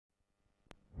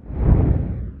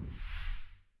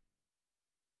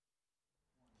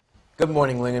Good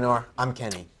morning, Linganore. I'm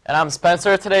Kenny. And I'm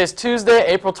Spencer. Today is Tuesday,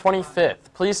 April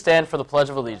 25th. Please stand for the Pledge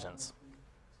of Allegiance.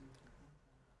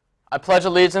 I pledge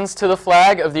allegiance to the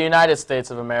flag of the United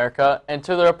States of America and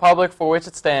to the republic for which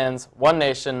it stands, one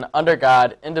nation, under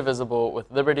God, indivisible, with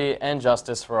liberty and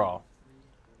justice for all.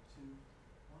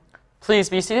 Please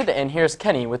be seated, and here's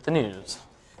Kenny with the news.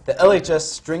 The LHS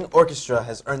String Orchestra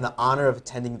has earned the honor of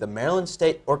attending the Maryland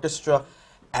State Orchestra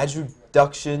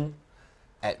Adjudication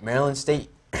at Morgan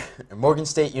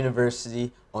State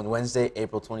University on Wednesday,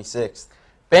 April 26th.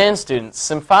 Band students,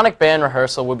 symphonic band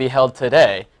rehearsal will be held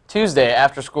today, Tuesday,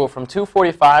 after school from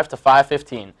 2:45 to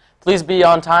 5:15. Please be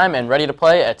on time and ready to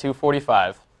play at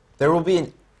 2:45. There will be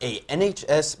an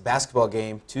LHS basketball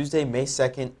game Tuesday, May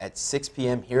 2nd at 6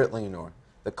 p.m. here at Linganore.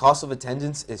 The cost of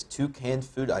attendance is 2 canned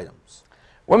food items.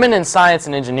 Women in Science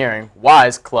and Engineering,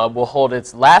 WISE Club, will hold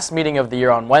its last meeting of the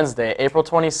year on Wednesday, April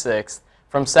 26th,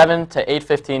 from 7 to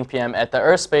 8:15 p.m. at the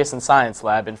Earth, Space, and Science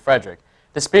Lab in Frederick.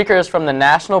 The speaker is from the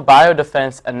National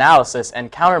Biodefense Analysis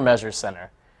and Countermeasures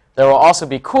Center. There will also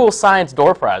be cool science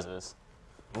door prizes.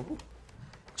 Ooh.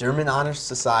 German Honor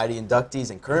Society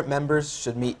inductees and current members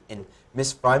should meet in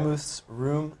Miss Frymuth's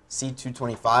room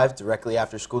C225 directly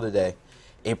after school today,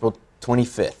 April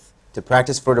 25th, to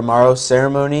practice for tomorrow's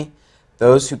ceremony.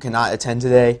 Those who cannot attend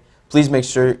today, please make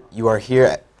sure you are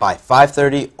here by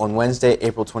 5:30 on Wednesday,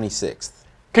 April 26th.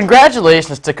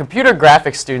 Congratulations to computer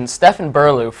graphics student Stephen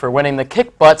Burlew for winning the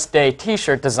Kick Butts Day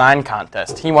t-shirt design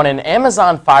contest. He won an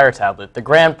Amazon Fire tablet, the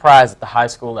grand prize at the high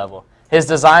school level. His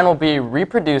design will be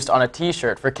reproduced on a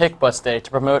t-shirt for Kick Butts Day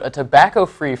to promote a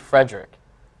tobacco-free Frederick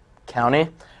County.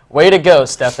 Way to go,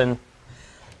 Stephen.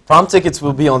 Prom tickets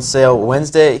will be on sale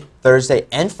Wednesday, Thursday,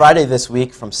 and Friday this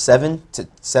week from 7 to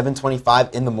 7:25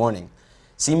 in the morning.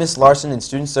 See Ms. Larson in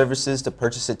Student Services to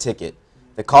purchase a ticket.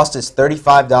 The cost is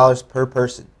 $35 per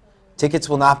person. Tickets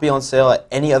will not be on sale at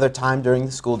any other time during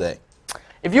the school day.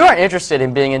 If you are interested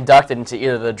in being inducted into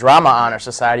either the Drama Honor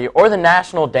Society or the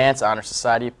National Dance Honor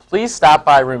Society, please stop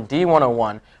by room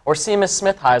D101 or see Ms.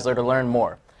 Smith-Heisler to learn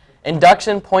more.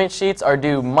 Induction point sheets are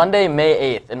due Monday, May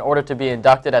 8th in order to be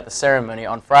inducted at the ceremony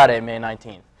on Friday, May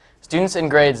 19th. Students in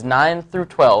grades 9 through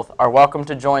 12 are welcome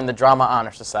to join the Drama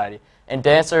Honor Society, and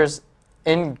dancers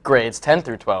in grades 10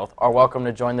 through 12 are welcome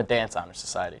to join the Dance Honor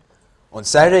Society. On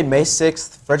Saturday, May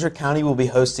 6th, Frederick County will be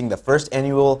hosting the first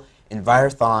annual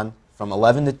Envirothon from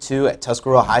 11 to 2 at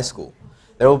Tuscarora High School.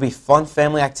 There will be fun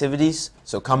family activities,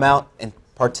 so come out and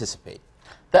participate.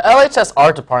 The LHS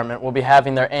Art Department will be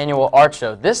having their annual art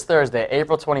show this Thursday,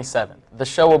 April 27th. The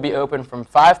show will be open from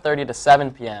 5:30 to 7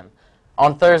 p.m.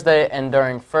 on Thursday and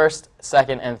during first,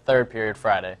 second, and third period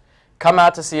Friday. Come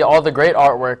out to see all the great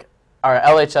artwork our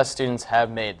LHS students have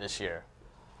made this year.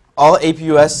 All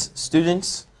APUS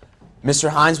students, Mr.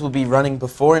 Hines will be running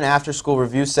before and after school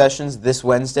review sessions this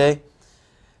Wednesday.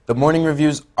 The morning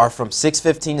reviews are from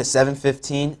 6:15 to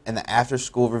 7:15, and the after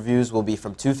school reviews will be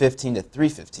from 2:15 to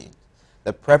 3:15.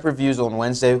 The prep reviews on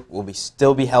Wednesday will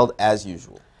still be held as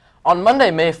usual. On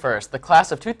Monday, May 1st, the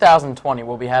class of 2020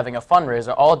 will be having a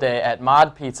fundraiser all day at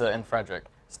Mod Pizza in Frederick.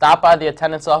 Stop by the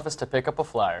attendance office to pick up a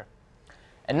flyer.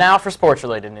 And now for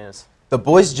sports-related news. The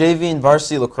boys' JV and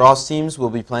varsity lacrosse teams will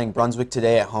be playing Brunswick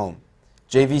today at home.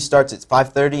 JV starts at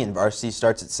 5:30 and varsity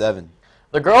starts at 7.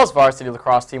 The girls' varsity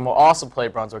lacrosse team will also play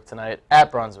Brunswick tonight at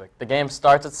Brunswick. The game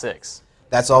starts at 6.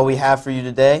 That's all we have for you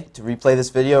today. To replay this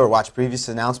video or watch previous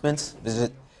announcements,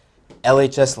 visit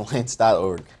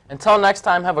lhslance.org. Until next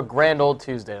time, have a grand old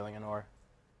Tuesday, Linganore.